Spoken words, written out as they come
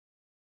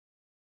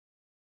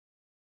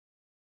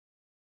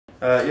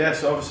Yeah,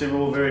 so obviously we're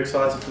all very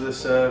excited for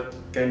this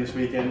game this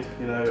weekend.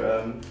 You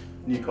know,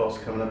 Newcastle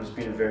coming up. It's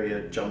been a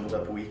very jumbled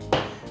up week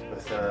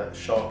with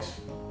Sharks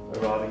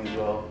arriving as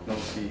well. And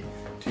obviously,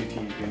 2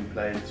 teams being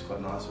played. It's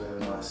quite nice. We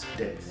have a nice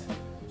depth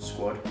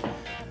squad.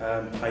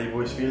 How you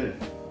boys feeling?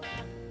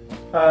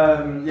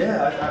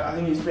 Yeah, I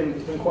think it's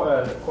been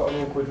quite an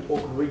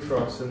awkward week for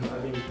us, and I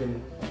think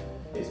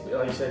it's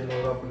like you said,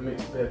 more up and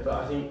mixed a bit. But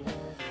I think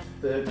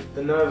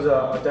the nerves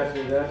are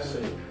definitely there. So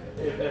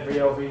if every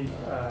LV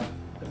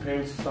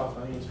appearance and stuff, I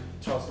think it's a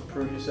chance to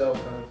prove yourself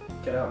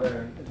and get out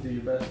there and do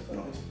your best.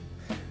 Nice.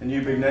 And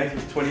you, Big Nathan,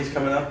 20s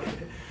coming up.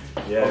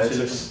 Yeah, obviously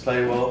looking to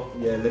play well.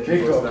 Yeah,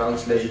 looking forward to that.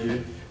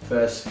 Obviously,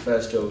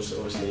 first job's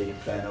obviously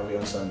playing LV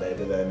on Sunday,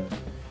 but then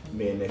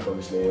me and Nick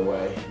obviously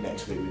away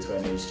next week with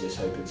 20s, just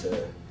hoping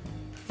to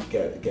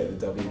get the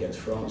W against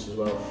France as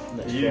well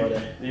next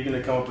Friday. Are you going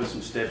to come up with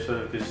some steps for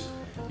it? Because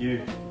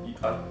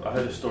I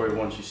heard a story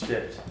once you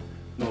stepped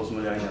North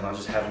Millennium and I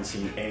just haven't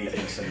seen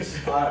anything since.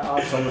 It's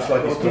almost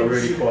like he's got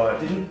really quiet.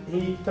 Didn't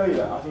he tell you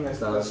that? I think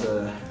that was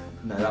a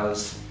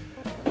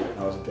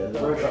bit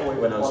low.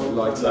 When I was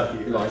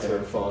lighter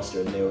and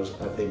faster, and I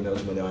think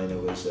Nils Medina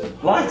was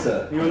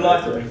lighter. You were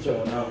lighter.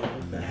 Heavier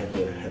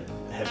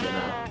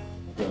now.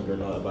 Younger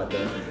and lighter back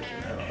then.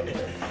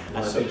 And I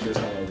think she was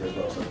hungover as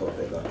well, so I got a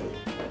bit lucky.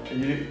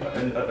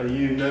 Are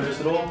you nervous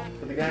at all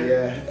for the game?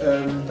 Yeah,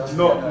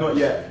 not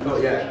yet.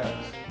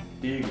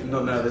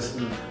 Not nervous.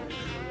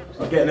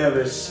 I get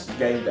nervous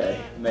game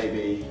day,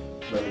 maybe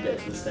when we get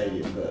to the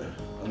stadium, but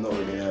I'm not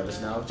really nervous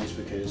now, just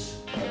because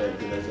I don't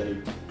think there's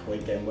any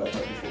point getting worked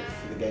up for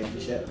the game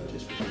just yet,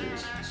 just because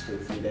it's still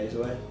 3 days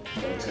away,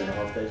 or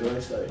 2.5 days away,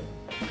 so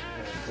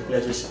yeah,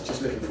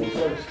 just looking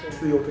forward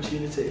to the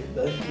opportunity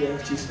though. Yeah,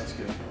 just that's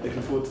good.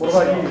 Looking forward to what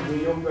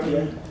about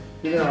you?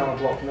 You're going on a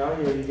block now,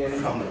 you're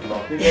getting on the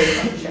block. You're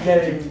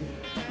getting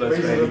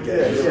Let's maybe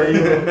get yeah,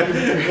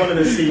 you're one of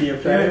the senior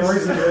players. You're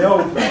reasonably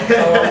old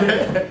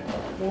now.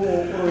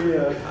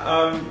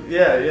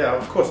 Yeah,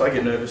 of course I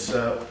get nervous,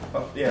 all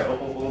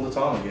the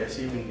time, I guess,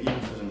 even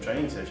for some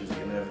training sessions I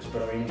get nervous,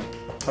 but I mean,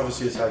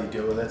 obviously it's how you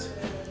deal with it.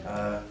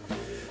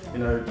 You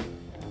know,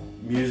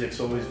 music's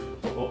always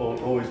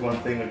one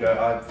thing.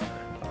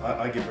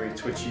 I get very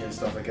twitchy and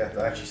stuff like that.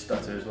 I actually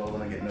stutter as well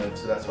when I get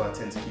nervous, so that's why I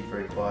tend to keep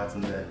very quiet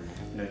in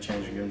the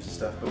changing rooms and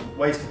stuff. But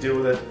ways to deal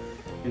with it,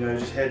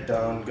 just head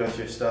down, go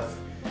through your stuff.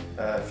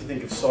 If you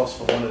think of Sauce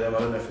for one of them, I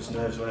don't know if it's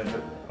nerves or whatever,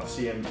 but I've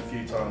seen him a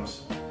few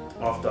times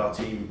after our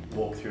team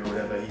walk through or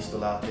whatever, he's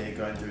still out there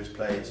going through his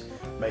plays,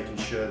 making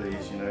sure that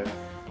he's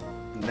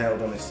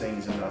nailed on his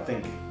things, and I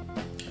think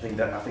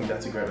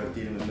that's a great way of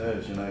dealing with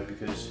nerves,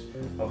 because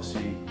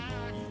obviously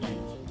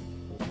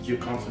you're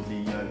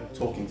constantly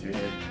talking through your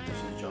head. This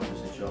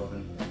is a job,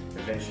 and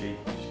eventually you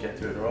just get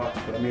through it alright.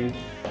 But I mean,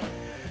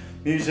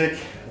 music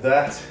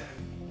that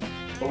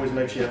always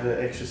makes you have an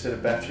extra set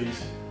of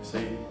batteries. So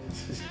you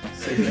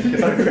can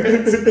get over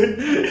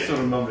it. Sort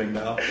of mumbling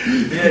now.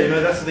 Yeah,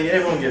 that's the thing.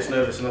 Everyone gets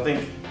nervous, and I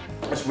think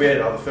it's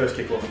weird how the first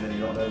kick off and then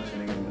you're not nervous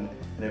and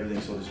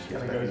everything sort of just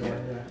gets back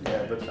again.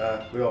 Yeah, but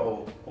we are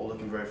all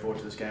looking very forward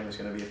to this game. It's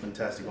going to be a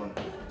fantastic one.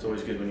 It's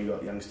always good when you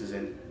got youngsters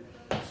in.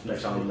 No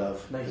family love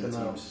for the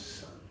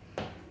teams.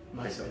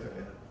 Nice.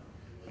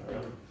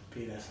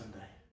 Be there Sunday.